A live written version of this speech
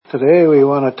Today we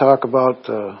want to talk about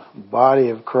the body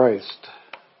of Christ.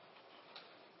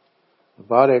 The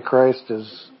body of Christ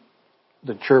is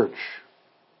the church,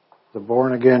 the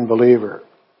born-again believer.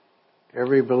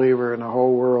 Every believer in the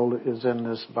whole world is in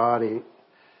this body.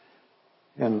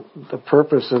 And the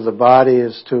purpose of the body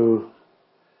is to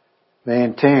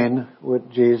maintain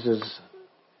what Jesus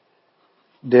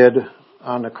did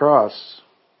on the cross.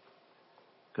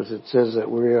 Because it says that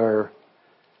we are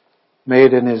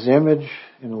made in His image,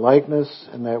 in likeness,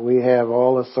 and that we have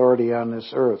all authority on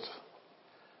this earth.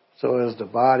 So as the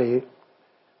body,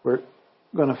 we're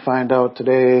going to find out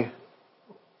today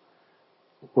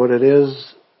what it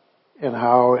is and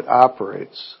how it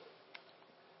operates.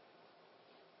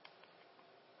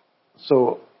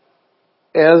 So,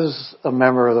 as a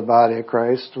member of the body of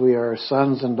Christ, we are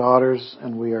sons and daughters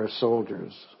and we are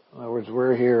soldiers. In other words,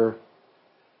 we're here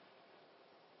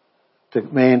to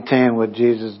maintain what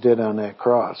Jesus did on that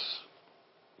cross,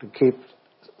 to keep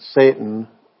Satan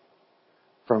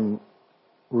from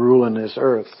ruling this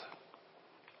earth.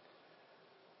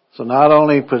 So not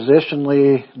only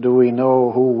positionally do we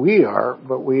know who we are,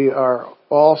 but we are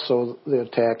also the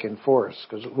attacking force.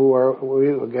 Because who are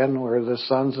we? Again, we're the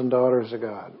sons and daughters of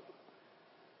God.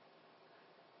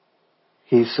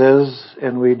 He says,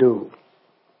 and we do.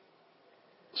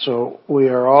 So we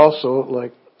are also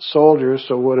like soldiers,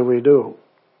 so what do?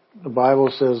 The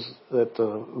Bible says that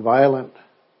the violent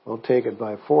will take it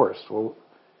by force. Well,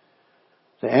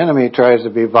 the enemy tries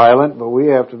to be violent, but we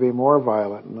have to be more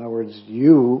violent. In other words,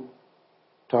 you,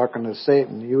 talking to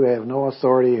Satan, you have no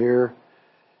authority here,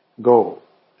 go.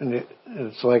 And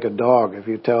it's like a dog. If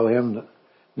you tell him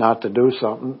not to do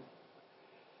something,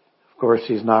 of course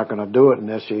he's not going to do it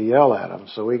unless you yell at him.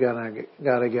 So we got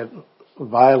to get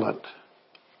violent.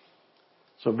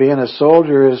 So being a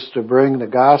soldier is to bring the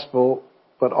gospel,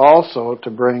 but also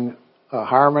to bring a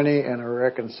harmony and a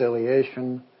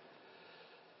reconciliation,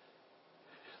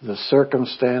 the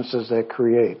circumstances that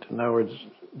create. In other words,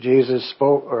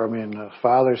 the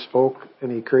Father spoke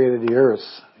and He created the earth.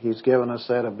 He's given us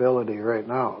that ability right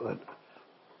now. That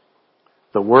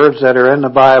the words that are in the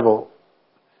Bible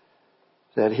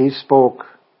that He spoke,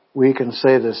 we can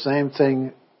say the same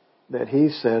thing that He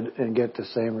said and get the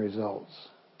same results.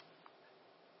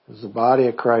 Because the body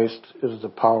of Christ is the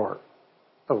power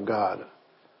of God.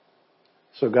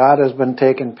 So God has been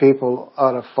taking people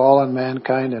out of fallen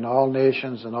mankind in all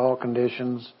nations and all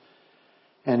conditions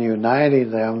and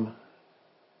uniting them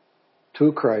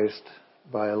to Christ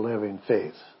by a living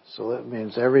faith. So that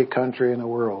means every country in the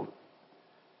world,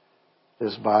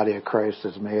 this body of Christ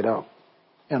is made up.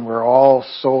 And we're all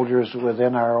soldiers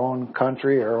within our own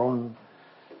country, our own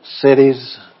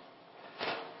cities.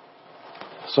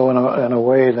 So in a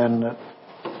way, then,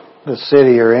 the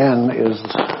city you're in is,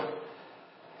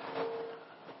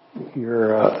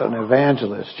 you're an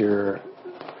evangelist. You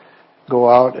go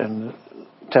out and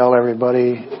tell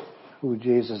everybody who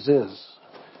Jesus is.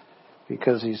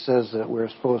 Because He says that we're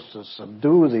supposed to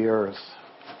subdue the earth.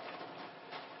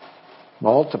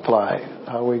 Multiply.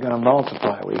 How are we going to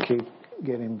multiply? We keep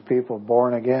getting people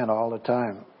born again all the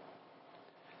time.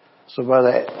 So by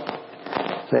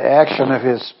the action of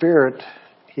His Spirit,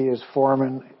 He is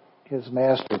forming His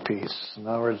masterpiece. In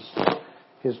other words,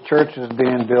 His church is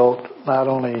being built not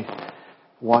only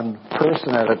one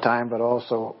person at a time, but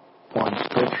also one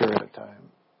scripture at a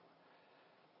time.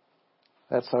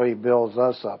 That's how He builds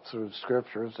us up, through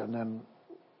scriptures, and then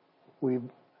we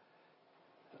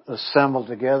assemble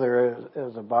together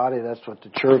as a body. That's what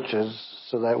the church is,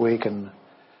 so that we can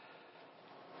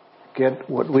get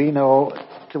what we know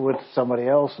to what somebody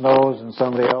else knows and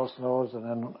somebody else knows, and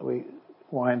then we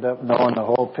wind up knowing the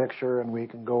whole picture, and we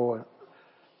can go,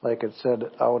 like it said,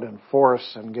 out in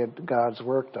force and get God's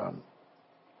work done.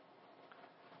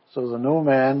 So the new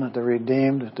man, the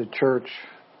redeemed, the church,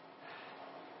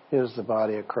 is the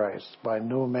body of Christ. By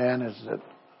new man is that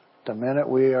the minute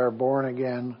we are born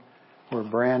again, we're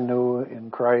brand new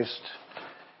in Christ,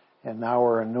 and now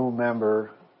we're a new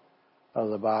member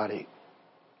of the body.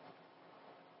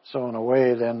 So in a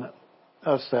way, then,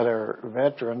 us that are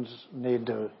veterans need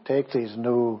to take these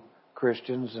new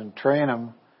Christians and train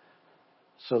them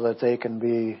so that they can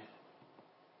be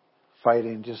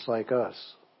fighting just like us.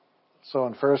 So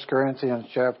in 1 Corinthians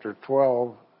chapter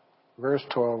 12, verse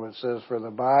 12, it says, For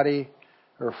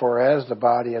as the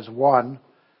body is one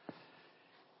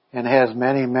and has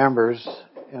many members,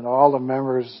 and all the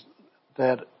members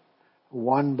that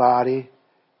one body,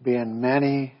 being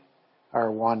many,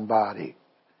 are one body.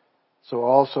 So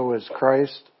also is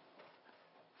Christ,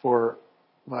 for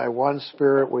by one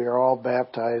Spirit we are all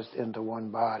baptized into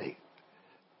one body.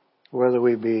 whether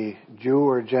we be Jew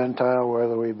or Gentile,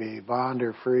 whether we be bond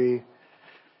or free,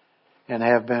 and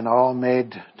have been all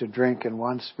made to drink in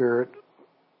one spirit,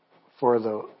 for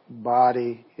the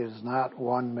body is not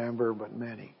one member but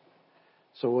many.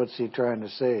 So what's he trying to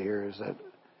say here is that,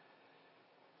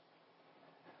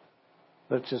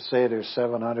 let's just say there's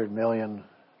 700 million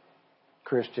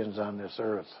Christians on this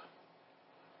earth.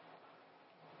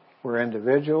 We're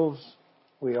individuals.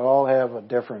 We all have a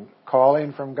different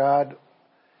calling from God.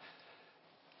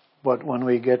 But when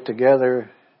we get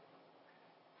together,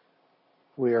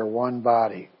 we are one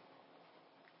body.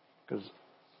 Because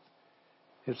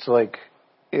it's like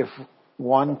if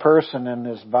one person in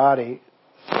this body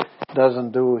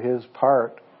doesn't do his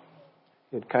part,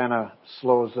 it kind of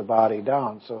slows the body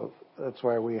down. So that's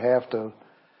why we have to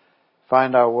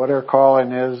find out what our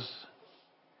calling is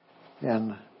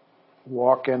and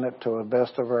walk in it to the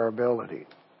best of our ability.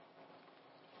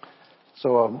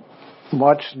 So a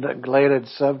much neglected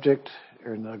subject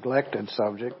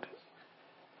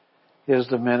is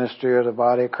the ministry of the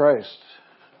body of Christ.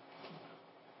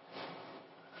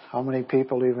 How many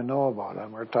people even know about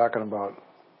it? We're talking about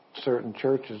certain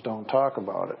churches don't talk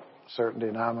about it, certain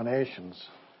denominations.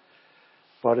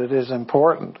 But it is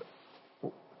important.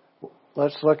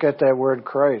 Let's look at that word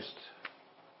Christ.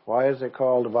 Why is it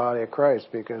called the body of Christ?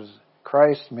 Because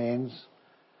Christ means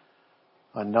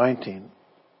anointing.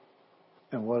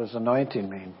 And what does anointing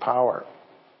mean? Power.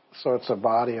 So it's a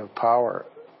body of power.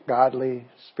 Godly,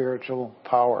 spiritual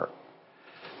power.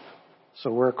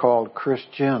 So we're called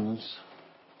Christians,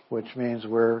 which means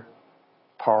we're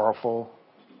powerful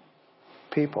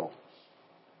people.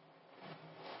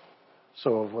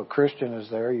 So if a Christian is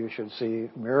there, you should see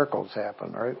miracles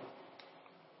happen, right?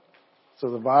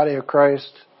 So the body of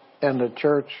Christ and the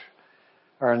church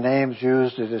are names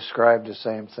used to describe the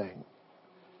same thing.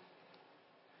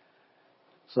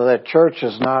 So that church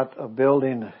is not a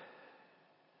building,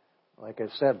 like I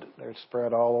said, they're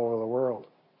spread all over the world.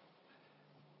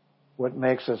 What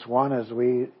makes us one is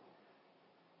we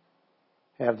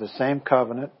have the same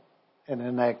covenant, and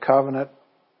in that covenant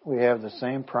we have the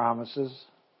same promises,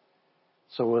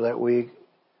 so that we,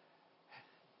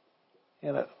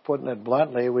 putting it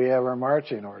bluntly, we have our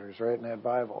marching orders right in that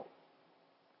Bible.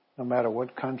 No matter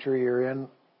what country you're in,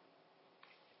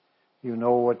 you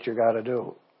know what you got to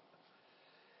do.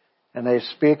 And they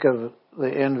speak of the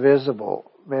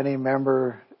invisible. Many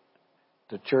member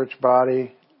the church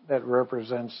body that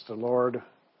represents the Lord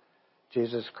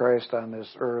Jesus Christ on this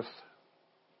earth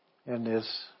in this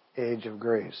age of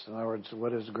grace. In other words,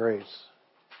 what is grace?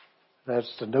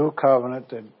 That's the new covenant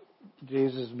that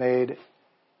Jesus made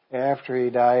after he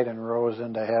died and rose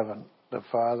into heaven. The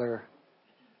Father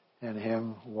and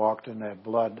him walked in that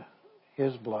blood,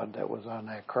 his blood that was on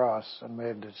that cross, and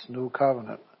made this new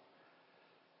covenant.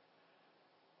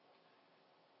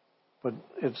 But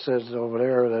it says over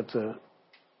there that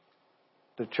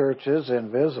the church is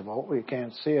invisible. We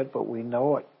can't see it, but we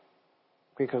know it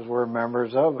because we're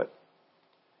members of it.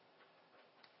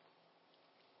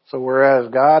 So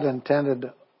whereas God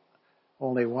intended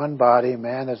only one body,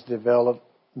 man has developed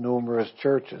numerous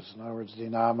churches. In other words,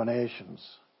 denominations.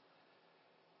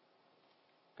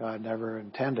 God never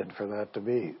intended for that to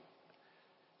be.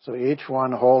 So each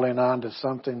one holding on to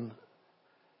something,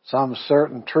 some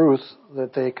certain truth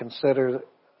that they consider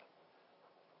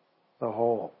the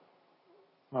whole.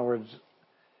 In other words,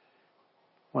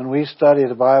 when we study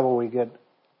the Bible, we get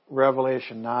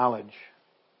revelation knowledge.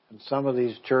 And some of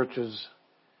these churches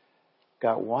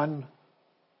got one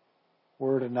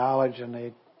word of knowledge and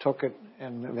they took it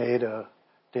and made a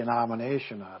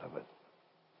denomination out of it.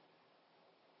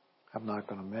 I'm not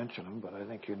going to mention them, but I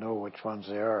think you know which ones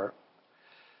they are.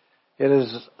 It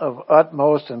is of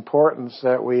utmost importance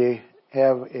that we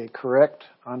have a correct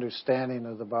understanding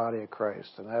of the body of Christ,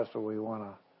 and that's what we want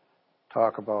to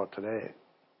talk about today.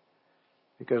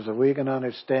 Because if we can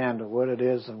understand what it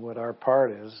is and what our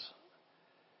part is,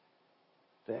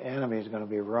 the enemy is going to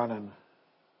be running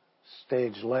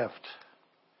stage left.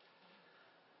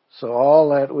 So all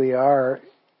that we are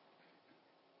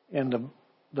in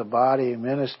the body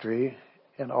ministry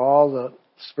and all the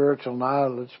spiritual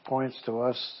knowledge points to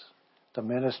us, the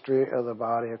ministry of the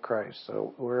body of Christ.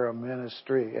 So we're a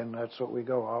ministry, and that's what we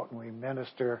go out and we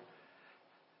minister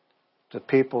to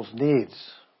people's needs.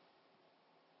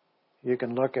 You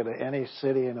can look at any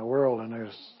city in the world and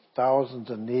there's thousands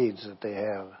of needs that they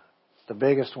have. The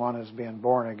biggest one is being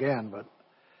born again, but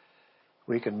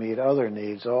we can meet other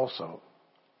needs also.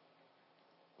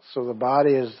 So the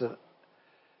body is the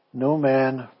new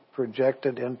man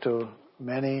projected into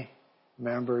many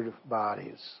membered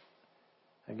bodies.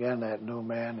 Again, that new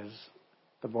man is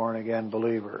the born again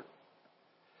believer.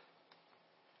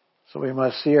 So we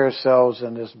must see ourselves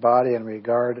in this body in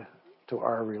regard to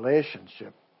our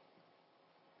relationship.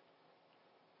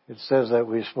 It says that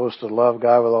we're supposed to love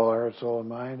God with all our heart, soul, and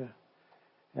mind,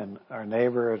 and our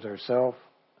neighbor as ourselves.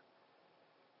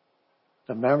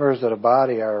 The members of the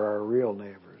body are our real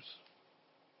neighbors.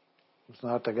 It's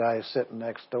not the guy sitting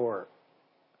next door.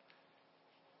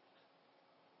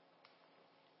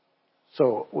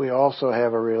 So we also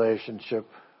have a relationship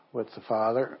with the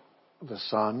Father, the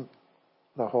Son,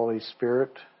 the Holy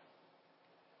Spirit,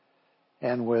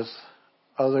 and with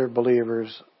other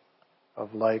believers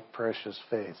of like precious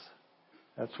faith.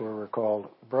 That's where we're called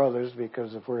brothers,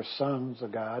 because if we're sons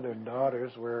of God and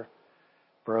daughters, we're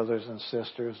brothers and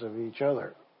sisters of each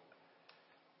other.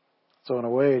 So in a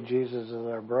way, Jesus is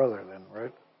our brother then,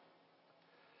 right?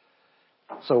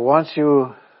 So once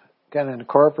you can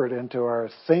incorporate into our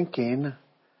thinking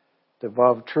the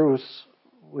above truths,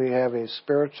 we have a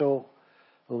spiritual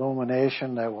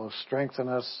illumination that will strengthen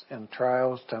us in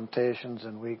trials, temptations,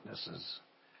 and weaknesses.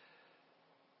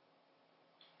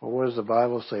 But what does the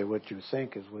Bible say? What you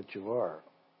think is what you are.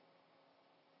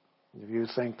 If you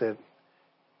think that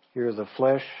you're the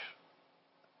flesh,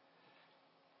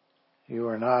 you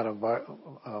are not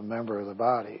a member of the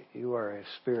body. You are a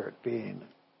spirit being.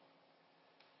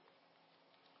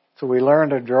 So we learn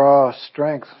to draw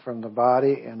strength from the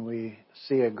body, and we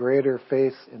see a greater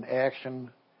faith in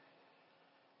action,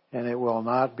 and it will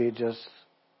not be just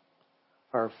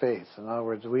our faith. In other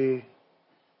words,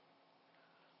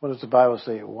 what does the Bible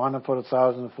say? 1 to put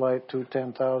 1,000 to flight, 2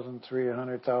 10,000, 3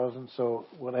 100,000. So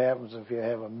what happens if you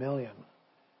have 1,000,000?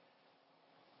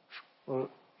 Well,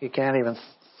 you can't even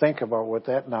think about what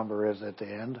that number is at the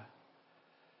end.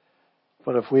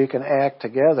 But if we can act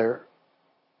together,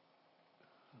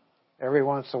 every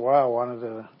once in a while, one of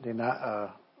the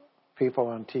people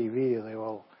on TV, they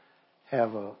will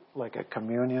have a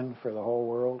communion for the whole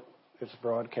world. It's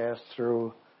broadcast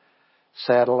through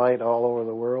satellite all over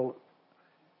the world.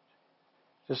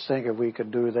 Just think if we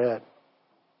could do that.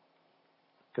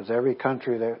 Because every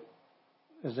country that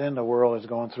is in the world is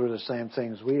going through the same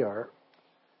things we are.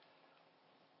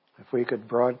 If we could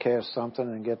broadcast something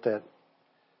and get that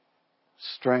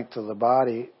strength of the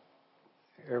body,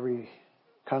 every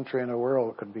country in the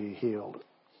world could be healed.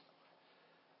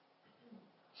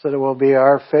 So there will be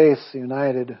our faith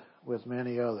united with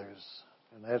many others.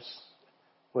 And that's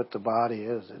what the body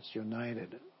is. It's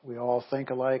united. We all think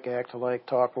alike, act alike,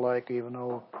 talk alike, even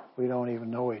though we don't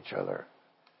even know each other.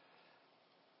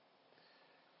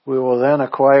 We will then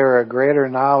acquire a greater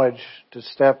knowledge to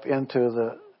step into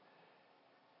the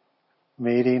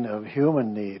meeting of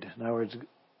human need. In other words,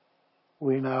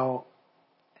 we now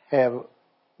have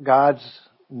God's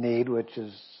need, which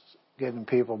is getting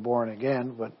people born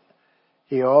again, but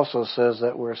He also says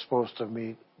that we're supposed to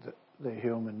meet the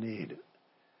human need.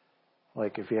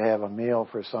 Like if you have a meal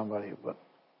for somebody, but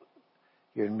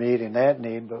you're meeting that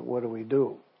need, but what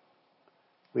do?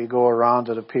 We go around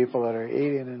to the people that are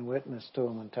eating and witness to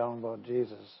them and tell them about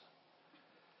Jesus.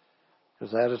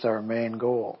 Because that is our main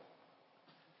goal.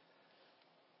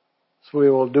 So we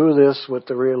will do this with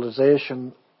the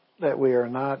realization that we are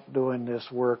not doing this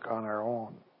work on our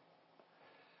own,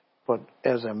 but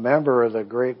as a member of the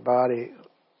great body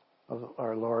of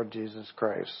our Lord Jesus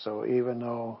Christ. So even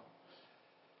though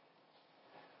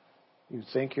you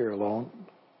think you're alone,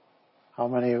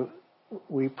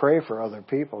 we pray for other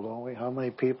people, don't we? How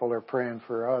many people are praying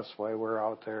for us while we're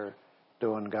out there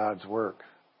doing God's work?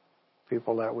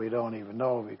 People that we don't even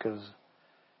know, because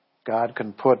God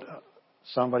can put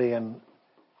somebody in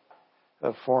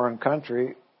a foreign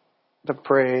country to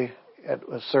pray at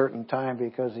a certain time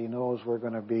because He knows we're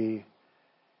going to be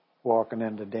walking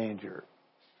into danger.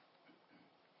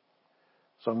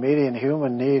 So meeting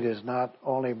human need is not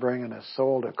only bringing a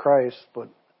soul to Christ, but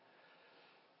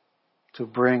to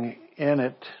bring in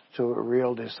it to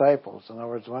real disciples. In other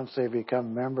words, once they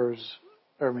become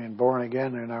born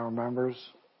again, they're now members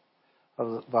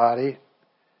of the body.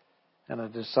 And a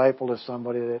disciple is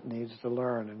somebody that needs to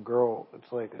learn and grow.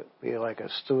 It's be like a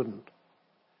student.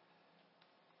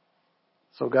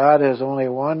 So God has only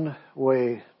one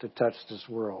way to touch this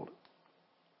world.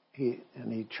 He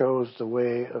chose the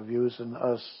way of using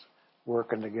us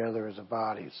working together as a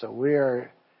body. So we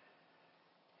are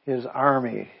His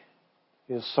army,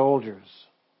 His soldiers.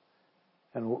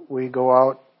 And we go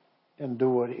out and do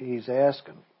what He's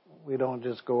asking. We don't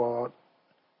just go out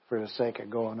for the sake of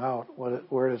going out.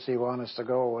 Where does He want us to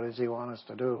go? What does He want us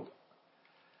to do?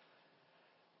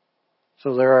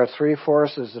 So there are three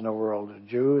forces in the world: the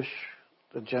Jewish,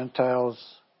 the Gentiles,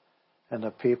 and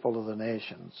the people of the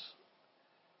nations.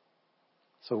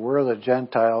 So we're the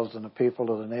Gentiles, and the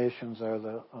people of the nations are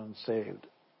the unsaved.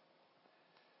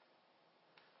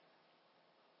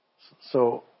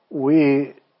 So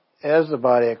we, as the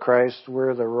body of Christ,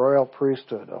 we're the royal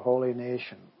priesthood, a holy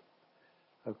nation,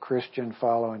 a Christian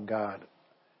following God.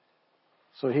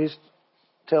 So he's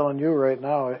telling you right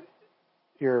now,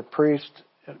 you're a priest,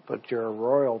 but you're a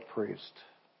royal priest.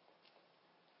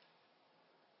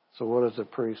 So what does a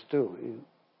priest do? He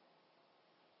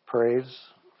prays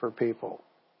for people.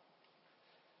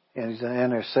 And he's an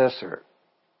intercessor.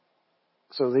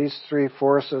 So these three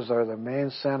forces are the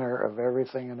main center of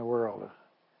everything in the world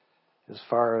as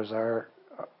far as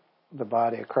the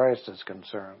body of Christ is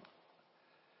concerned.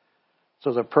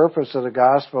 So the purpose of the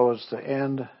gospel is the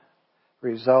end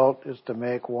result is to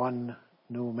make one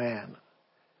new man.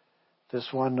 This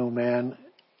one new man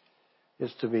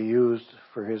is to be used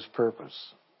for his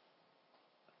purpose.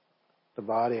 The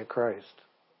body of Christ.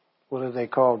 What do they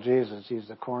call Jesus? He's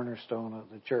the cornerstone of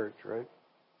the church, right?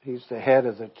 He's the head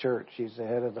of the church. He's the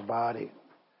head of the body.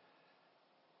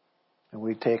 And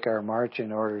we take our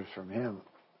marching orders from him.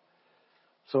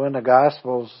 So in the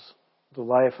Gospels, the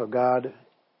life of God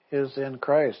is in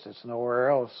Christ. It's nowhere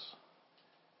else.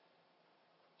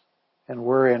 And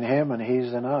we're in him and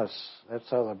he's in us. That's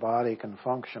how the body can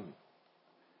function.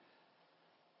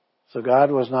 So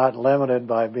God was not limited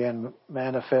by being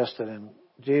manifested in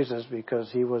Jesus because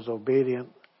he was obedient.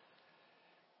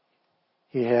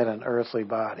 He had an earthly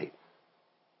body.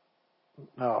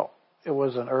 No, it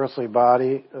was an earthly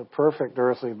body, a perfect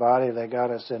earthly body that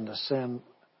got us into sin.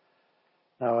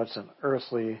 Now it's an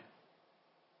earthly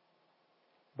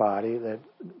body that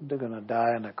they're going to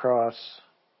die on the cross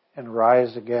and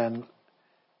rise again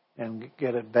and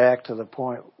get it back to the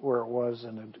point where it was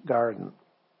in the garden.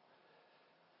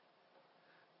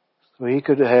 So he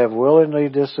could have willingly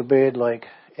disobeyed like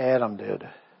Adam did.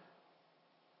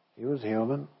 He was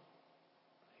human.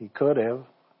 He could have,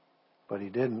 but he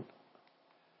didn't.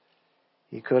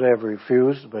 He could have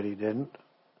refused, but he didn't.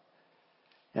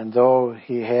 And though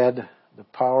he had the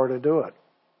power to do it,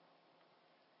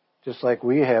 just like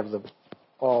we have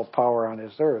all power on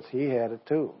this earth, he had it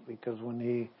too. Because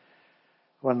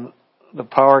when the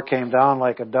power came down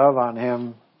like a dove on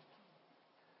him,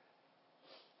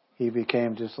 he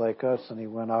became just like us, and he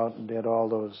went out and did all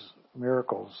those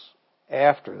miracles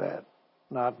after that,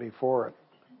 not before it.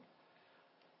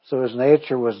 So his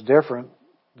nature was different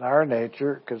than our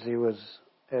nature because he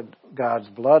had God's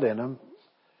blood in him,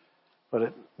 but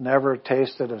it never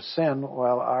tasted of sin,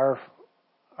 while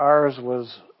ours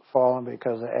was fallen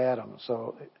because of Adam.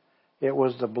 So it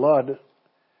was the blood.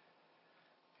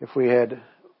 If we had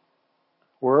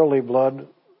worldly blood,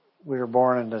 we were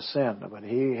born into sin, but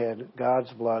he had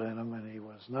God's blood in him and he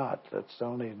was not. That's the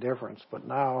only difference. But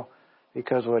now,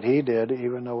 because of what he did,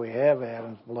 even though we have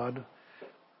Adam's blood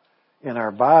in our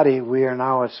body, we are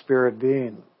now a spirit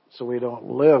being. So we don't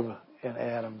live in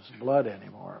Adam's blood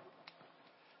anymore.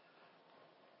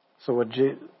 So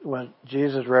what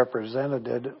Jesus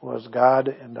represented was God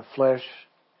in the flesh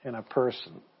in a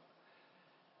person.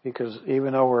 Because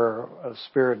even though we're a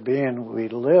spirit being, we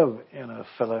live in a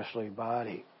fleshly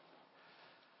body.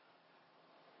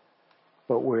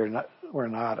 But we're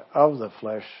not of the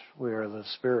flesh, we are the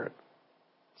spirit.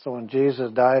 So when Jesus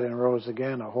died and rose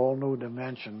again, a whole new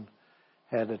dimension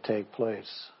had to take place.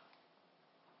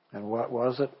 And what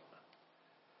was it?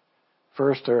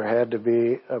 First, there had to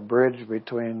be a bridge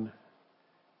between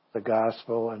the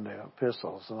gospel and the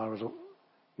epistles. In other words,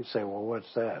 you say, well,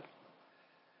 what's that?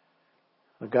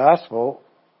 The gospel,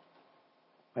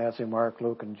 Matthew, Mark,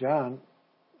 Luke, and John,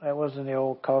 that was in the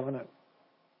old covenant.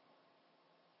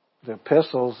 The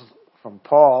epistles from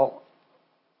Paul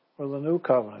were the new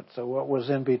covenant. So what was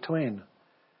in between?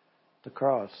 The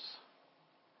cross.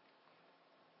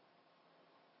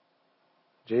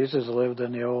 Jesus lived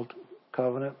in the old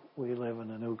covenant. We live in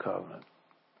the new covenant.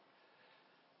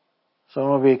 So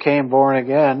when we became born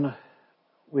again,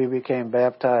 we became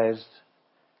baptized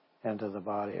into the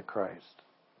body of Christ.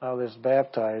 Now this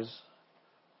baptize,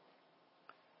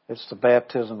 it's the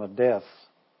baptism of death.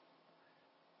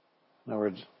 In other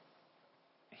words,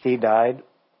 he died.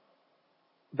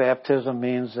 Baptism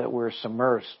means that we're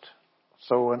submersed.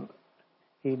 So when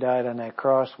he died on that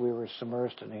cross, we were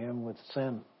submersed in him with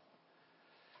sin.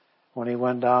 When he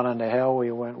went down into hell,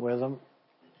 we went with him.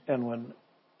 And when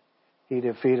he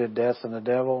defeated death and the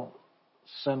devil,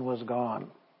 sin was gone.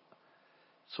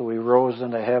 So we rose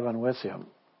into heaven with him.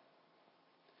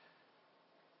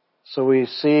 So we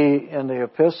see in the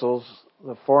epistles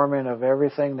the forming of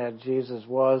everything that Jesus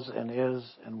was and is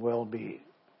and will be.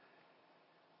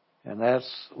 And that's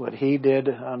what he did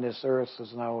on this earth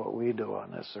is now what we do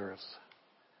on this earth.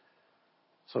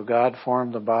 So God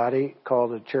formed the body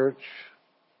called the church,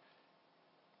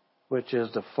 which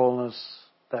is the fullness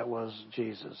that was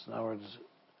Jesus. In other words,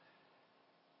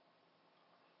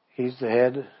 He's the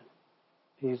head,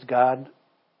 He's God,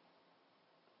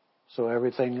 so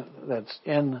everything that's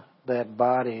in that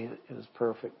body is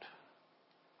perfect.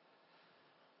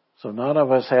 So none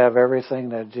of us have everything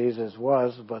that Jesus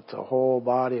was, but the whole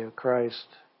body of Christ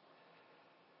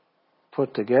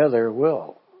put together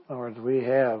will. In other words, we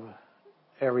have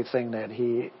everything that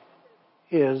He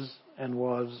is and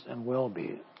was and will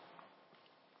be.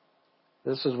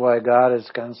 This is why God is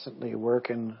constantly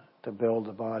working to build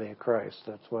the body of Christ.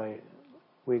 That's why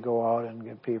we go out and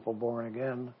get people born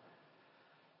again,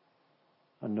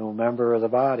 a new member of the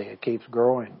body. It keeps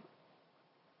growing.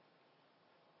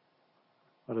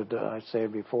 What did I say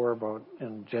before about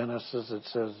in Genesis? It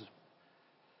says,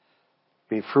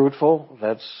 be fruitful.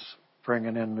 That's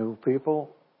bringing in new people,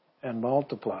 and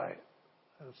multiply.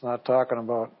 It's not talking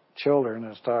about children.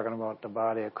 It's talking about the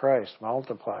body of Christ.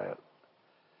 Multiply it.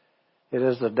 It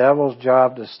is the devil's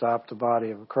job to stop the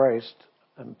body of Christ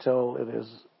until it is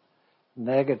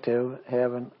negative,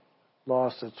 having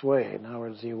lost its way. In other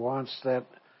words, he wants that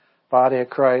body of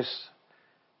Christ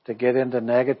to get into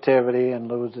negativity and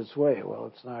lose its way.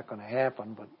 Well, it's not going to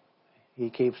happen, but he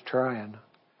keeps trying.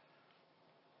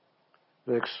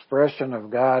 The expression of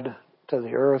God to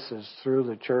the earth is through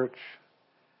the church,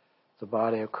 the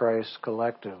body of Christ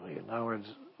collectively. In other words,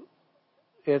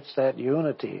 it's that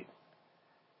unity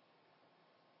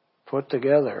put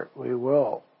together. We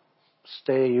will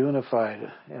stay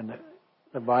unified. And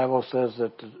the Bible says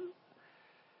that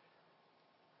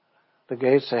the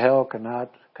gates of hell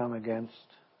cannot come against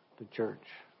the church.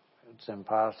 It's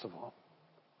impossible.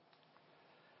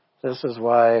 This is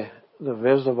why the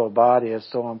visible body is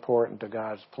so important to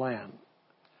God's plan.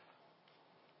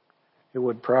 It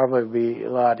would probably be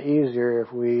a lot easier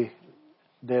if we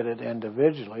did it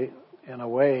individually. In a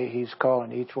way, He's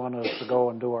calling each one of us to go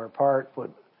and do our part, but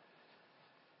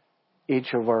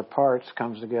each of our parts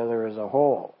comes together as a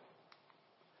whole.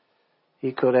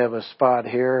 He could have a spot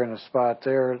here and a spot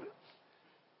there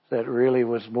that really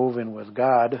was moving with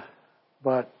God,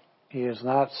 but He is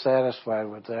not satisfied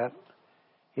with that.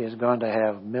 He is going to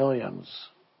have millions.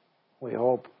 We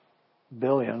hope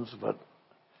billions, but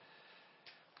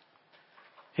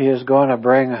He is going to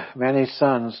bring many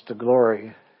sons to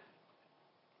glory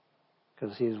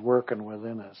because He's working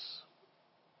within us.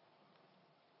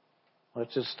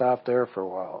 Let's just stop there for a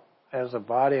while. As a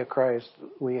body of Christ,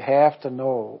 we have to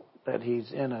know that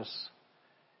He's in us.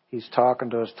 He's talking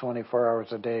to us 24 hours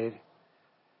a day.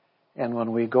 And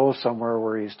when we go somewhere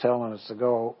where He's telling us to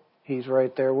go, He's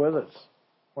right there with us.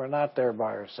 We're not there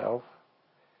by ourselves.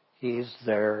 He's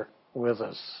there with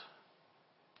us.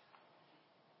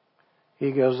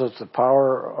 He gives us the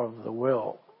power of the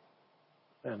will,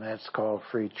 and that's called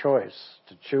free choice,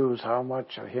 to choose how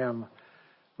much of Him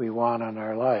we want in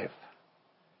our life.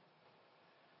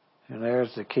 And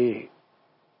there's the key.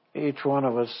 Each one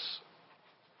of us,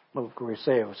 what can we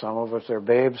say? Some of us are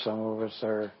babes, some of us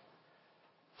are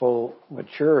full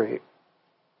maturity.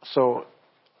 So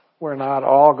we're not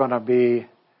all going to be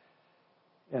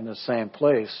in the same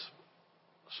place.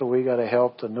 So we got to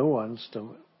help the new ones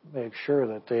to make sure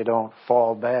that they don't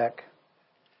fall back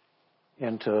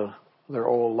into their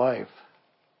old life.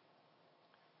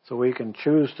 So we can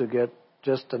choose to get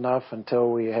just enough until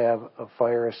we have a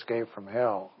fire escape from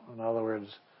hell. In other words,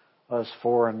 us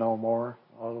four and no more.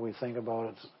 All we think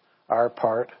about is our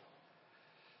part.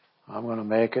 I'm going to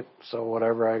make it, so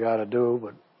whatever I got to do,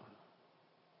 but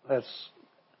that's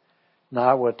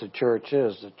not what the church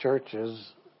is. The church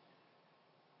is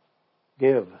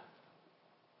give.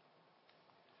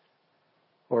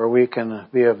 Or we can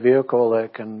be a vehicle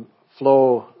that can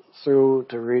flow through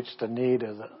to reach the need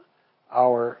of the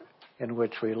hour in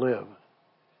which we live.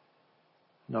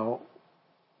 No,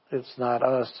 it's not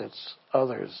us, it's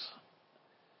others.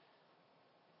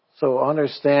 So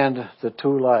understand the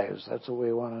two lives. That's what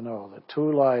we want to know. The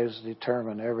two lives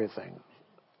determine everything.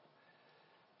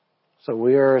 So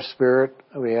we are a spirit,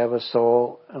 we have a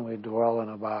soul, and we dwell in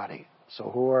a body.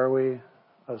 So who are we?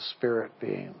 A spirit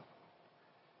being.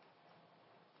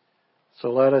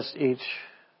 So let us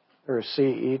see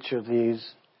each of these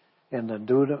in the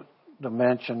due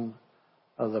dimension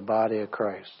of the body of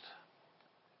Christ.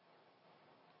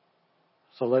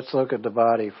 So let's look at the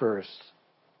body first.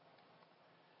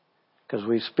 Because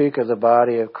we speak of the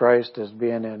body of Christ as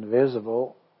being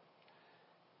invisible,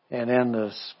 and in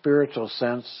the spiritual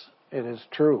sense, it is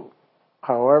true.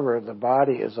 However, the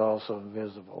body is also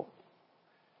invisible.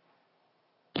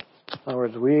 In other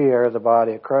words, we are the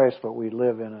body of Christ, but we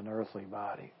live in an earthly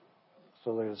body.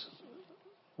 So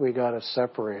we got to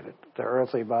separate it. The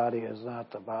earthly body is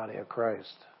not the body of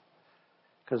Christ.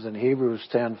 Because in Hebrews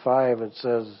 10:5 it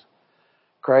says,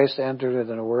 Christ entered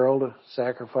into the world,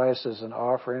 sacrifices and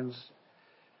offerings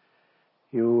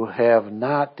you have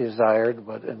not desired,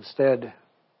 but instead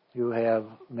you have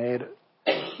made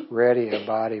ready a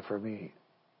body for me.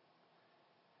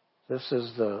 This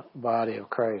is the body of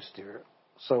Christ here.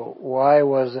 So why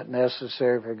was it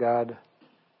necessary for God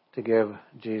to give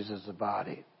Jesus a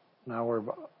body? Now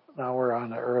we're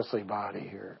on the earthly body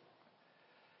here.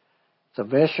 The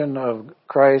mission of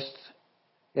Christ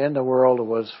in the world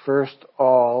was first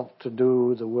all to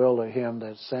do the will of Him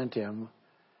that sent Him,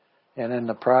 and in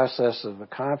the process of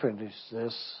accomplishing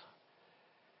this,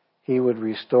 He would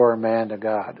restore man to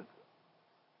God.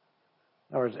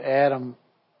 In other words, Adam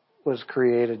was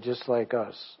created just like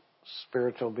us,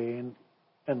 spiritual being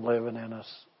and living in a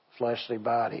fleshly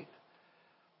body.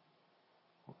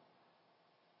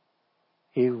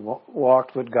 He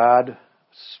walked with God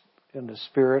in the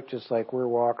Spirit, just like we're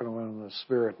walking in the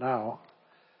Spirit now.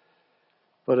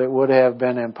 But it would have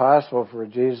been impossible for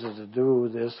Jesus to do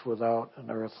this without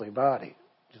an earthly body,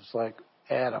 just like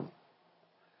Adam.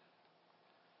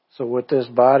 So with this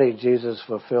body, Jesus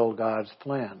fulfilled God's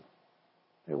plan.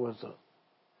 It was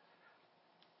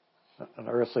an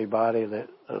earthly body,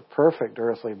 a perfect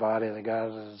earthly body that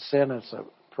God has sin. It's a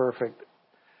perfect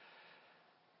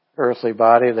earthly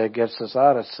body that gets us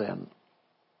out of sin.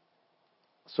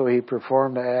 So He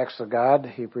performed the acts of God.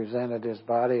 He presented His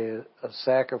body a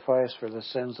sacrifice for the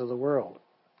sins of the world.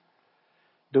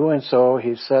 Doing so,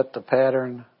 He set the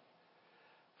pattern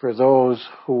for those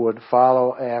who would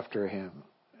follow after Him,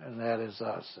 and that is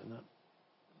us.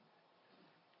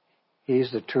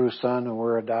 He's the true Son, and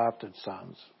we're adopted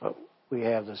sons. But we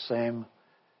have the same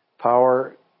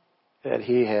power that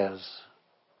He has.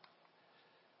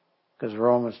 Because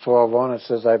Romans 12:1, it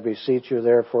says, I beseech you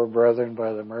therefore, brethren,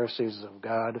 by the mercies of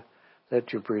God,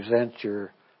 that you present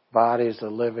your bodies a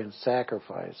living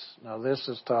sacrifice. Now this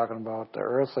is talking about the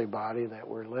earthly body that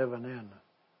we're living in.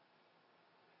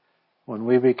 When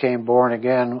we became born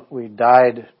again, we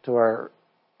died to our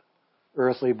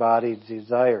earthly body's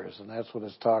desires, and that's what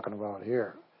it's talking about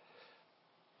here.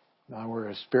 Now we're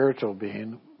a spiritual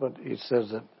being, but he says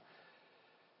that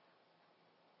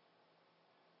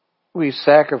we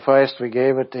sacrificed, we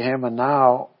gave it to Him, and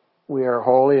now we are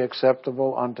wholly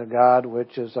acceptable unto God,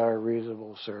 which is our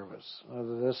reasonable service.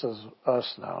 This is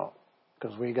us now,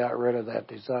 because we got rid of that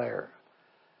desire.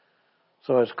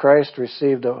 So as Christ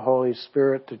received the Holy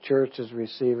Spirit, the church is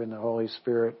receiving the Holy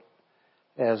Spirit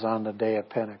as on the day of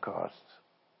Pentecost.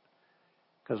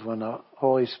 Because when the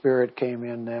Holy Spirit came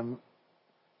in them,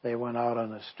 they went out on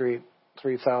the street.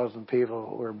 3,000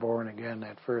 people were born again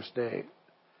that first day.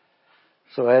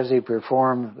 So as He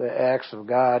performed the acts of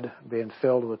God, being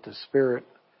filled with the Spirit,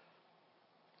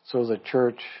 so the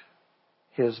church,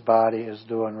 His body, is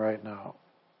doing right now.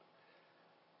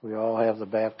 We all have the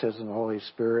baptism of the Holy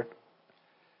Spirit.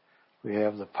 We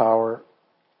have the power.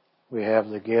 We have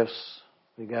the gifts.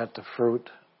 We got the fruit.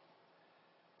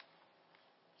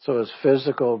 So His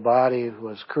physical body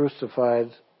was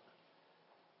crucified,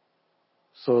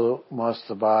 so must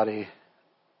the body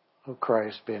of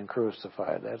Christ being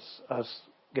crucified. That's us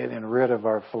getting rid of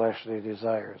our fleshly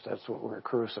desires. That's what we're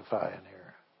crucifying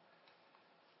here.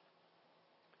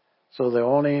 So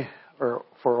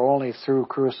only through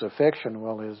crucifixion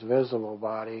will His visible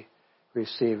body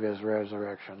receive His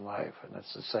resurrection life, and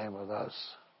it's the same with us.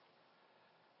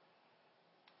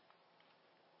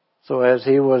 So as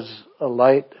He was a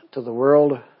light to the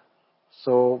world,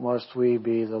 so must we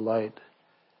be the light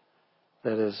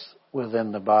that is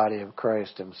within the body of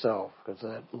Christ Himself, because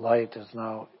that light is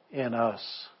now in us.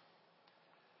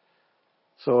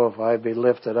 So if I be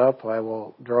lifted up, I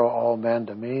will draw all men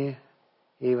to me.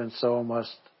 Even so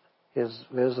must His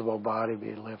visible body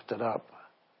be lifted up.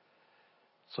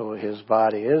 So His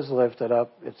body is lifted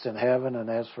up. It's in heaven, and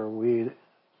as for we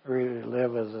really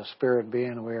live as a spirit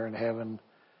being, we are in heaven.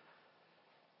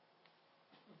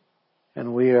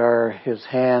 And we are His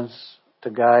hands to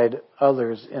guide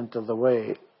others into the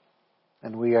way.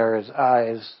 And we are His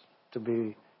eyes to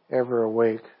be ever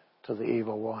awake to the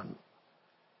evil one.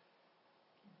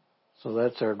 So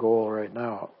that's our goal right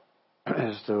now,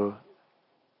 is to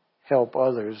help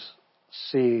others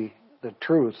see the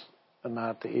truth and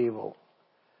not the evil.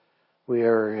 We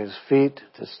are His feet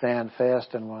to stand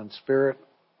fast in one spirit.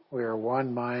 We are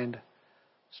one mind,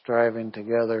 striving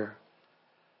together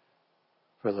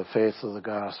for the faith of the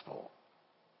gospel.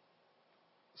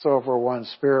 So if we're one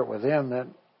spirit with Him,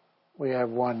 then we have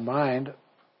one mind,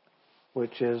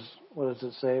 which is, what does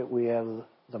it say? We have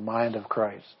the mind of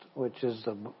Christ, which is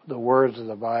the words of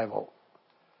the Bible.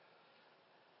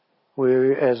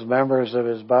 We, as members of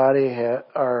His body,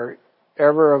 are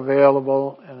ever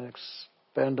available and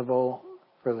expendable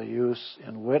for the use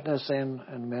in witnessing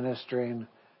and ministering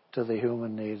to the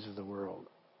human needs of the world,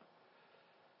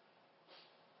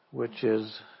 which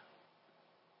is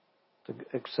to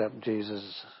accept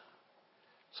Jesus.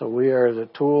 So we are the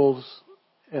tools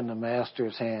in the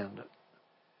Master's hand.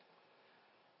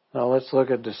 Now let's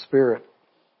look at the Spirit.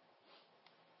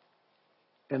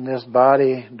 In this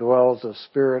body dwells a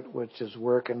Spirit which is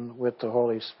working with the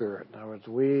Holy Spirit. In other words,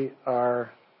 we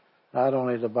are not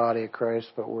only the body of Christ,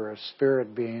 but we're a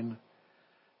spirit being,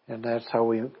 and that's how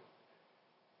we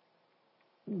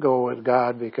go with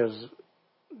God, because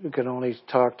you can only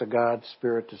talk to God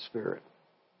spirit to spirit.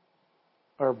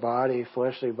 Our body,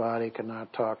 fleshly body,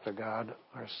 cannot talk to God.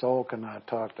 Our soul cannot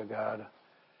talk to God.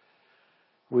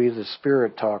 We, the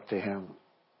Spirit, talk to Him.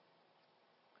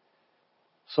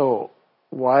 So,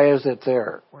 why is it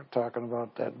there? We're talking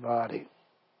about that body.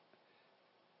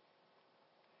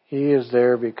 He is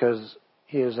there because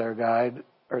He is our guide,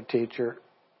 our teacher,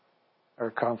 our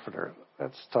comforter.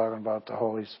 That's talking about the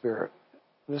Holy Spirit.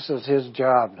 This is His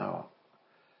job now.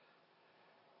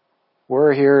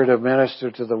 We're here to minister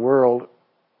to the world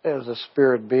as a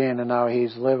spirit being, and now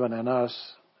He's living in us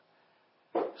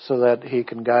so that He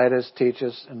can guide us, teach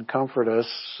us, and comfort us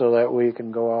so that we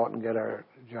can go out and get our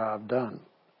job done.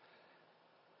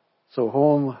 So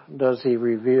whom does He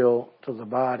reveal to the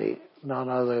body? None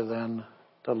other than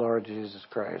the Lord Jesus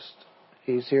Christ.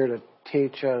 He's here to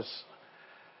teach us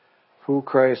who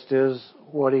Christ is,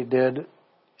 what He did,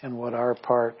 and what our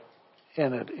part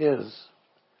in it is.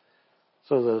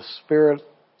 So the spirit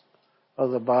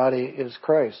of the body is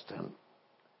Christ,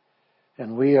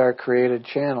 and we are created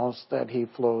channels that He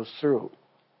flows through.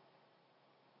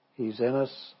 He's in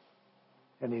us,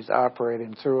 and He's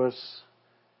operating through us.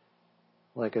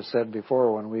 Like I said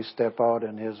before, when we step out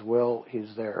in His will,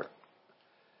 He's there.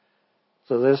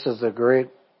 So this is the great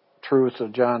truth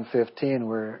of John 15,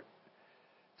 where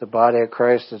the body of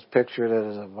Christ is pictured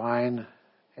as a vine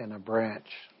and a branch.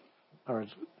 In other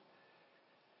words,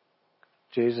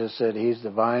 Jesus said He's the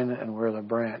vine and we're the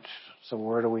branch. So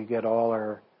where do we get all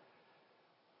our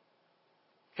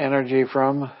energy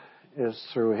from? Is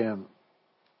through Him.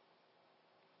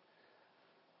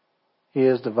 He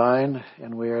is the vine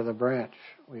and we are the branch.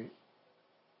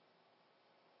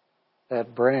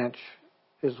 That branch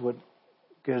is what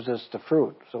gives us the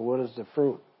fruit. So what is the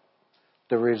fruit?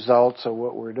 The results of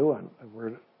what we're doing. If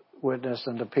we're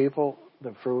witnessing to people,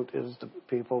 the fruit is the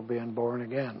people being born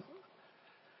again.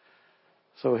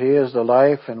 So He is the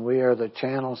life, and we are the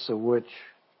channels through which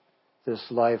this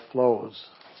life flows.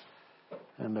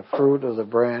 And the fruit of the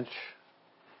branch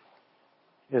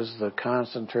is the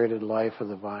concentrated life of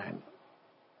the vine.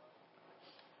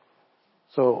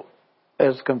 So,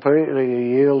 as completely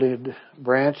yielded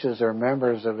branches or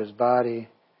members of His body,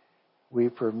 we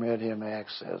permit Him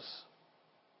access.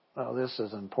 Now, this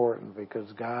is important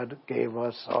because God gave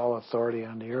us all authority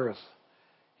on the earth.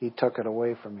 He took it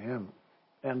away from Him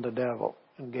and the devil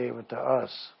and gave it to us.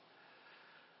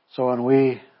 So when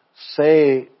we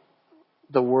say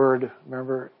the Word,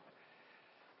 remember,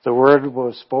 the Word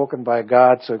was spoken by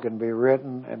God so it can be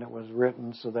written, and it was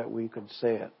written so that we could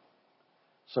say it.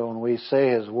 So when we say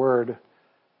His Word,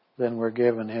 then we're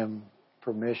giving Him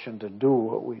permission to do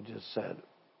what we just said.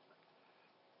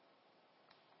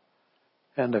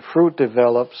 And the fruit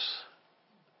develops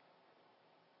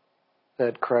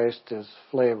that Christ is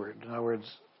flavored. In other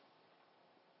words,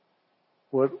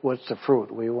 what's the fruit?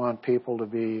 We want people to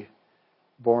be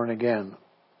born again.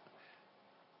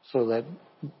 So that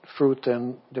fruit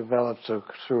then develops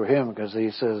through Him, because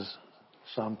He says,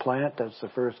 some plant, that's the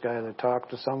first guy that talked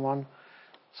to someone.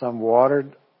 Some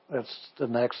watered, that's the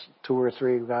next 2 or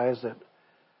 3 guys that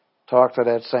talk to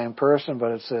that same person,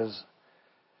 but it says,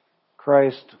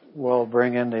 Christ will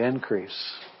bring in the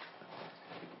increase.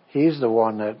 He's the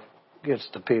one that gets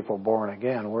the people born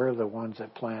again. We're the ones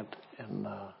that plant in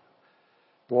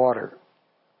water.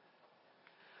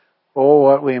 Oh,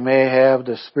 what we may have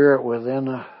the Spirit within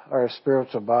our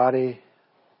spiritual body,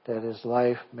 that His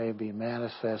life may be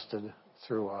manifested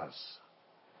through us.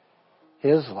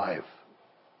 His life,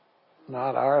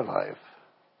 not our life.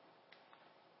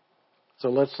 So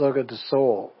let's look at the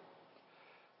soul.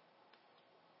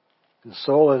 The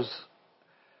soul is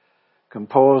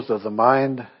composed of the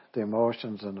mind, the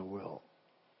emotions, and the will.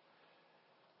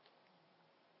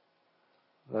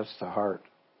 That's the heart.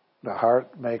 The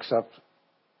heart makes up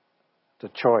the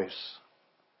choice.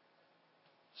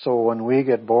 So when we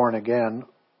get born again,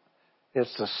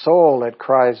 it's the soul that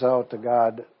cries out to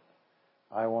God,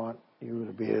 I want you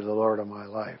to be the Lord of my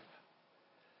life.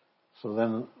 So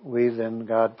then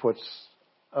God puts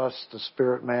us, the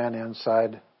spirit man,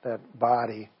 inside that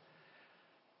body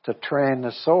to train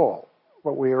the soul.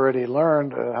 But we already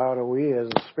learned how do we as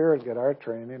a spirit get our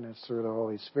training? It's through the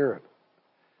Holy Spirit.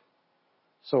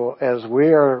 So as we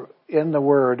are in the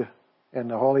Word and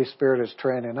the Holy Spirit is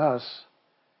training us,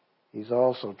 He's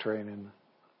also training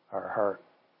our heart.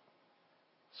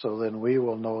 So then we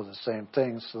will know the same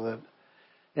things, so that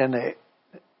in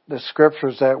the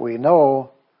scriptures that we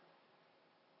know,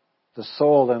 the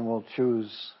soul then will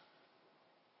choose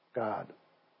God.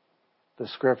 The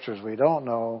scriptures we don't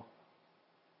know,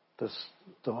 the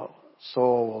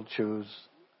soul will choose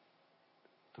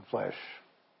the flesh.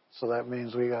 So that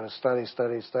means we got to study,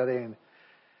 and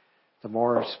the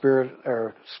more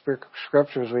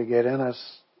scriptures we get in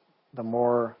us, the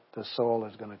more the soul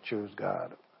is going to choose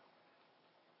God.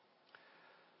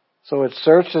 So it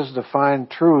searches to find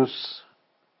truths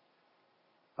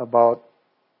about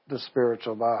the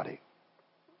spiritual body.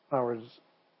 In other words,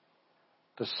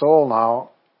 the soul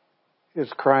now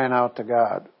is crying out to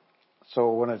God.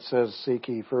 So when it says, seek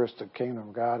ye first the kingdom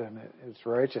of God and its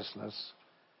righteousness,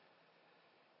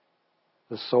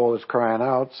 the soul is crying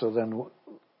out. So then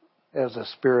as a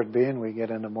spirit being, we get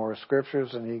into more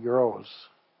scriptures and he grows.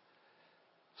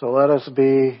 So let us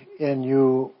be in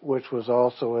you, which was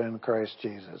also in Christ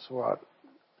Jesus. What?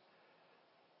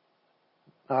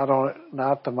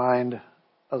 Not the mind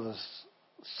of the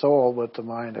soul, but the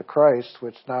mind of Christ,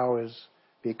 which now is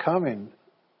becoming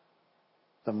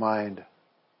the mind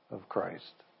of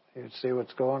Christ. You see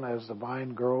what's going on? As the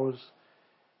mind grows,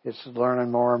 it's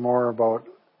learning more and more about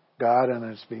God, and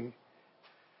it's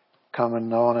becoming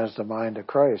known as the mind of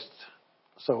Christ.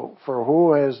 So, for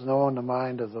who has known the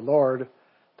mind of the Lord,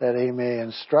 that he may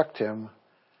instruct him?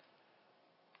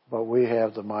 But we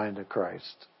have the mind of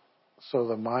Christ. So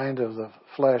the mind of the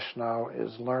flesh now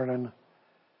is learning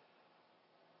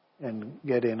and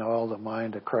getting all the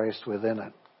mind of Christ within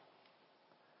it.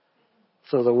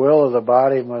 So the will of the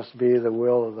body must be the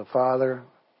will of the Father.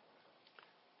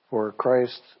 For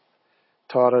Christ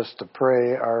taught us to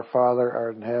pray, Our Father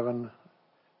art in heaven,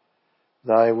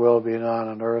 thy will be done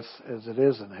on earth as it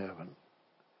is in heaven.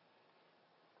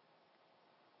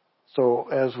 So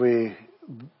as we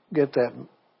get that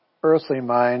earthly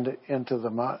mind into the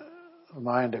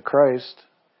mind of Christ,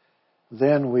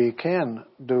 then we can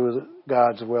do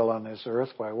God's will on this earth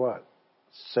by what?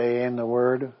 Saying the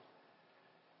Word.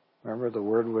 Remember, the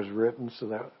Word was written so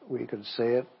that we could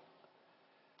say it.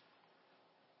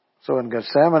 So in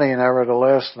Gethsemane,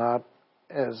 nevertheless, not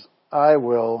as I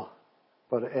will,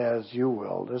 but as you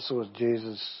will. This was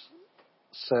Jesus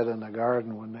said in the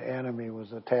garden when the enemy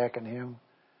was attacking him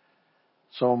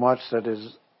so much that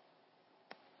his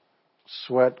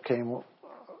sweat came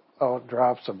out,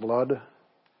 drops of blood.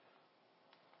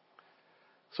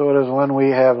 So it is when we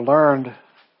have learned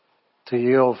to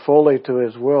yield fully to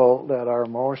His will that our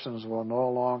emotions will no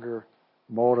longer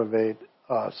motivate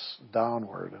us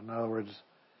downward. In other words,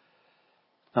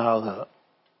 now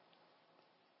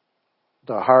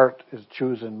the heart is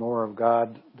choosing more of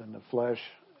God than the flesh,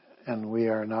 and we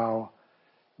are now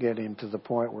getting to the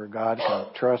point where God can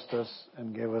trust us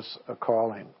and give us a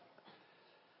calling.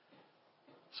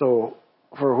 So,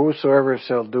 for whosoever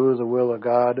shall do the will of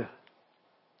God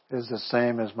is the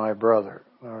same as my brother.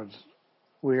 In other words,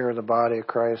 we are the body of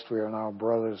Christ. We are now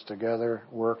brothers together,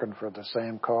 working for the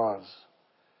same cause.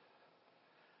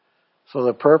 So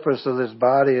the purpose of this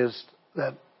body is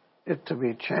that it to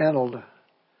be channeled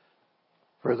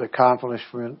for the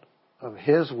accomplishment of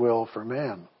His will for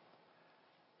man.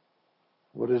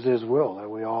 What is His will? That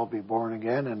we all be born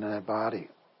again in that body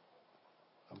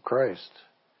of Christ.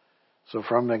 So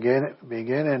from the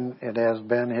beginning, it has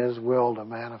been His will to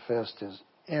manifest His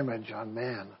image on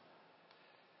man.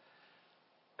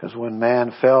 Because when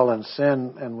man fell in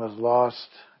sin and was lost,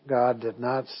 God did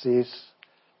not cease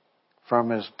from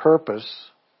His purpose,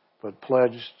 but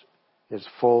pledged His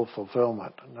full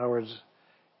fulfillment. In other words,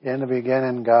 in the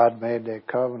beginning, God made that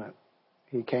covenant.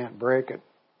 He can't break it.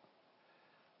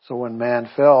 So when man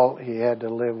fell, he had to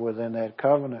live within that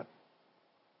covenant.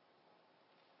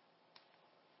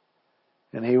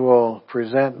 And He will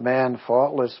present man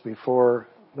faultless before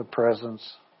the presence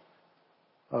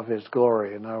of His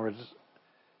glory. In other words,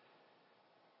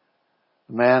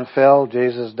 man fell,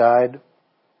 Jesus died,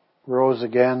 rose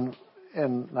again,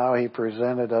 and now He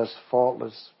presented us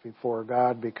faultless before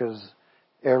God, because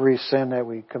every sin that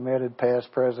we committed,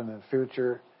 past, present, and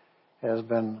future, has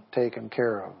been taken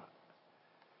care of.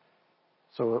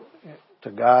 So to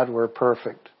God, we're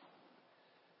perfect.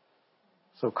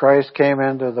 So Christ came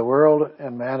into the world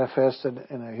and manifested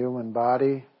in a human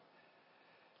body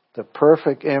the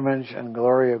perfect image and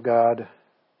glory of God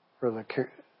for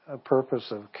the purpose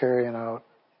of carrying out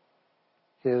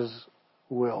His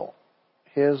will.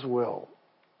 His will.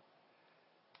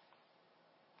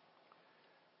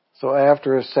 So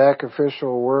after His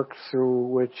sacrificial work through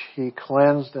which He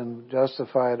cleansed and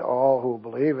justified all who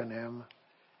believe in Him,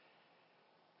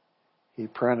 He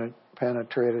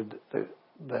penetrated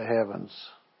the heavens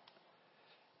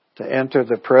to enter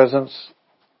the presence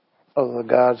of the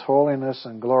God's holiness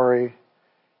and glory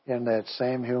in that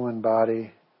same human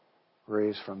body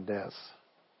raised from death.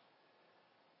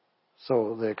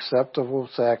 So the acceptable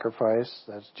sacrifice,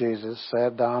 that's Jesus,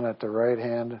 sat down at the right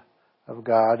hand of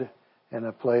God in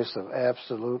a place of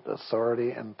absolute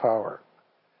authority and power.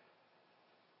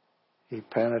 He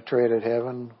penetrated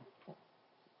heaven,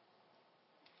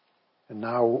 and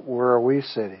now where are we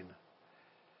sitting?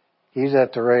 He's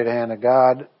at the right hand of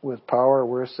God with power.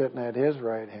 We're sitting at His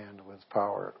right hand with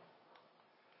power.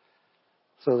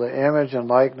 So the image and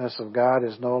likeness of God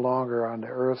is no longer on the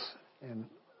earth in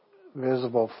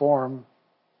visible form,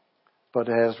 but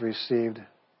has received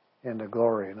into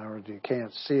glory. In other words, you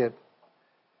can't see it,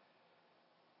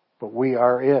 but we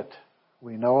are it.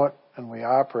 We know it and we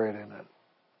operate in it.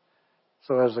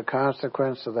 So as a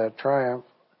consequence of that triumph,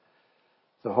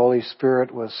 the Holy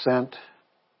Spirit was sent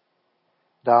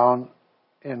down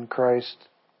in Christ.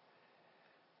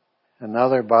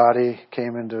 Another body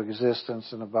came into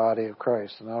existence in the body of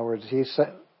Christ. In other words,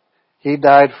 He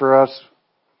died for us.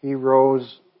 He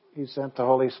rose. He sent the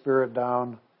Holy Spirit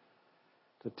down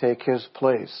to take His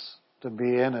place, to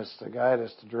be in us, to guide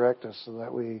us, to direct us, so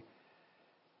that we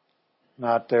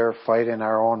not there fighting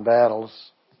our own battles.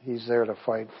 He's there to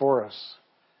fight for us.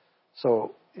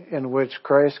 So, in which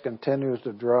Christ continues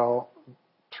to draw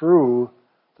through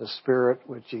the Spirit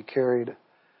which He carried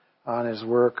on His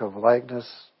work of likeness,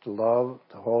 to love,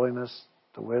 to holiness,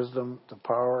 to wisdom, to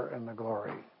power, and the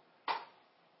glory.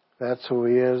 That's who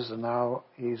He is, and now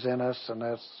He's in us, and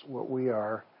that's what we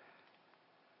are.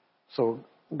 So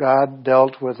God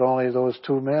dealt with only those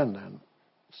two men then,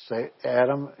 say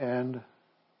Adam and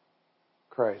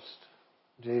Christ,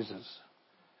 Jesus.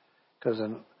 Because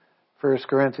in 1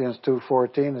 Corinthians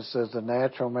 2:14 it says the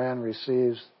natural man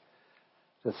receives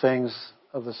the things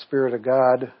of the Spirit of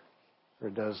God, or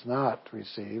does not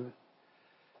receive,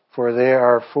 for they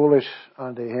are foolish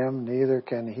unto him, neither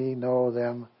can he know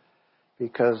them,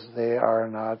 because they are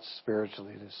not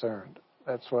spiritually discerned.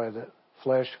 That's why the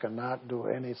flesh cannot do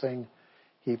anything.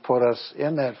 He put us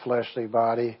in that fleshly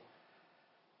body,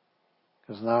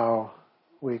 because now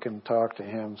we can talk to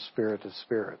Him spirit to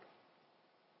spirit.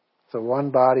 The one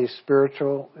body,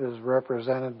 spiritual, is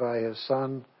represented by His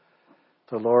Son,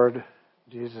 the Lord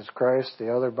Jesus Christ.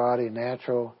 The other body,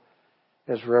 natural,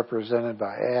 is represented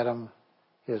by Adam,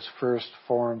 His first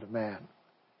formed man.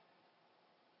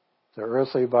 The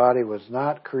earthly body was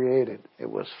not created, it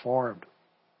was formed.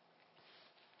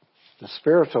 The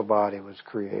spiritual body was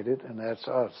created, and that's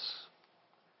us.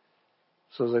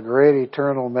 So the great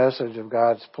eternal message of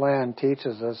God's plan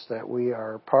teaches us that we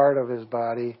are part of His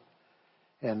body,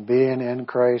 and being in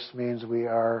Christ means we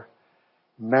are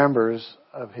members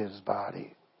of His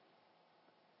body.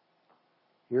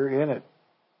 You're in it,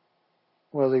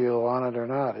 whether you want it or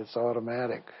not. It's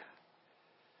automatic.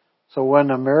 So when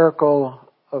the miracle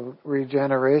of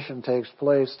regeneration takes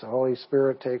place, the Holy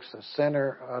Spirit takes the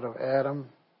sinner out of Adam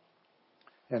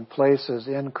and places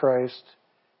in Christ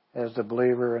as the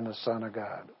believer in the Son of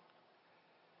God.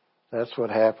 That's what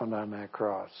happened on that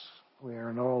cross. We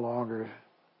are no longer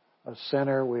a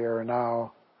sinner. We are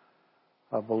now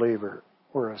a believer.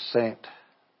 We're a saint.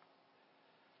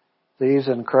 These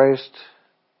in Christ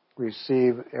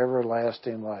receive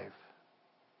everlasting life.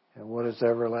 And what is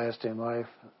everlasting life?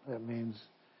 That means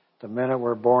the minute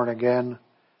we're born again,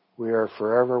 we are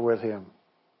forever with Him.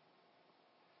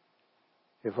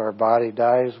 If our body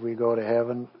dies, we go to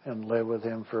heaven and live with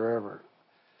Him forever.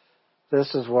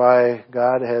 This is why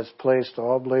God has placed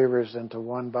all believers into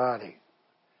one body.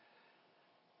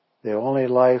 The only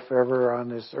life ever on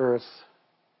this earth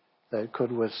that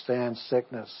could withstand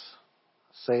sickness,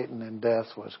 Satan, and death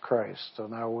was Christ. So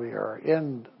now we are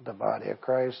in the body of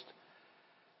Christ.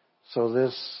 So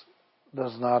this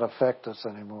does not affect us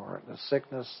anymore. The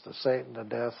sickness, the Satan, the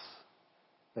death,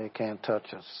 they can't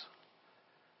touch us.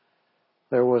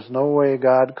 There was no way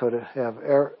God could have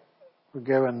ever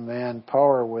given man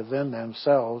power within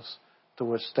themselves to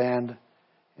withstand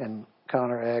and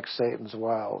counteract Satan's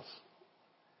wiles.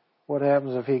 What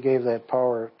happens if he gave that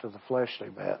power to the fleshly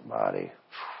body?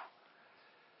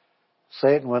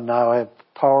 Satan would now have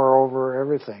power over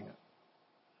everything.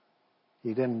 He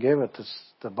didn't give it to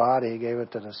the body, He gave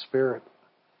it to the spirit.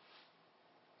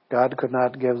 God could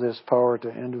not give this power to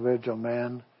individual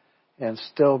man and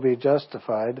still be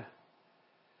justified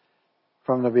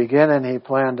From the beginning, he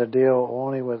planned to deal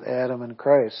only with Adam and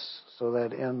Christ, so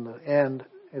that in the end,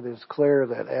 it is clear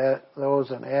that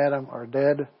those in Adam are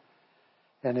dead,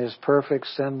 and his perfect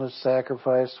sinless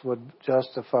sacrifice would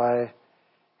justify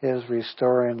his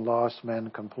restoring lost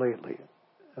men completely.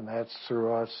 And that's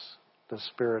through us, the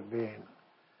Spirit being.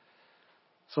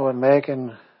 So in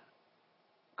making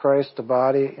Christ the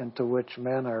body into which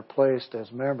men are placed as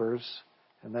members,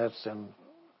 and that's in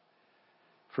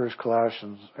 1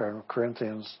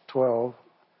 Corinthians 12,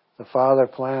 the Father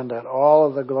planned that all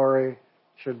of the glory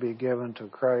should be given to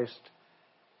Christ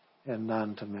and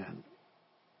none to men.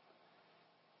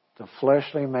 The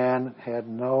fleshly man had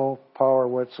no power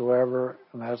whatsoever,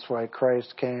 and that's why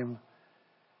Christ came.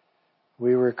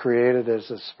 We were created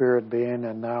as a spirit being,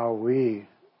 and now we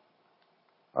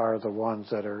are the ones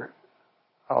that are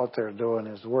out there doing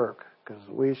his work, because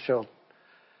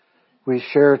we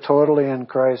share totally in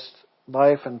Christ's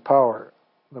life and power.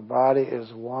 The body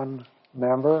is one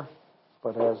member,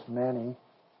 but has many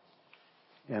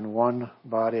in one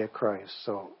body of Christ.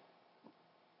 So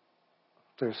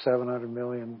there's 700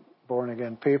 million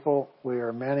born-again people. We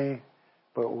are many,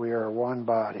 but we are one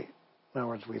body. In other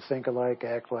words, we think alike,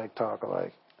 act alike, talk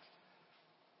alike.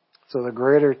 So the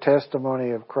greater testimony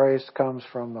of Christ comes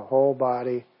from the whole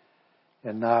body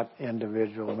and not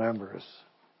individual members.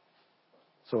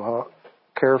 So how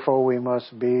careful we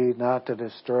must be not to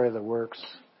destroy the works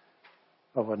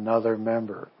of another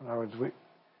member. In other words,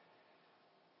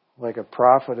 like a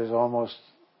prophet is almost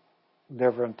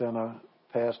different than a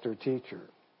pastor teacher,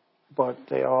 but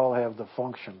they all have the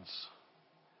functions.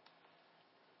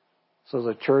 So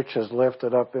the church has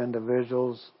lifted up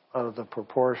individuals out of the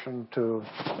proportion to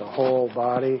the whole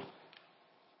body,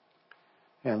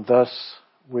 and thus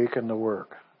weaken the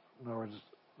work. In other words,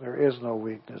 there is no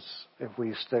weakness if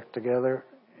we stick together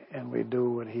and we do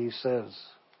what he says.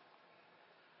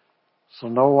 So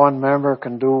no one member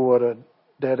can do what a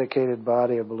dedicated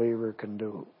body of believer can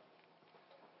do.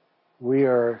 We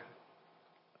are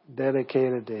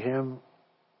dedicated to him,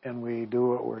 and we do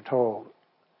what we're told.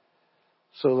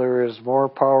 So there is more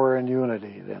power in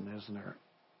unity then, isn't there?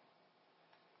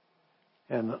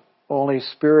 And only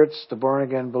spirits, the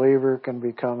born-again believer, can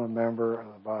become a member of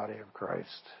the body of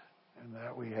Christ. And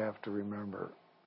that we have to remember.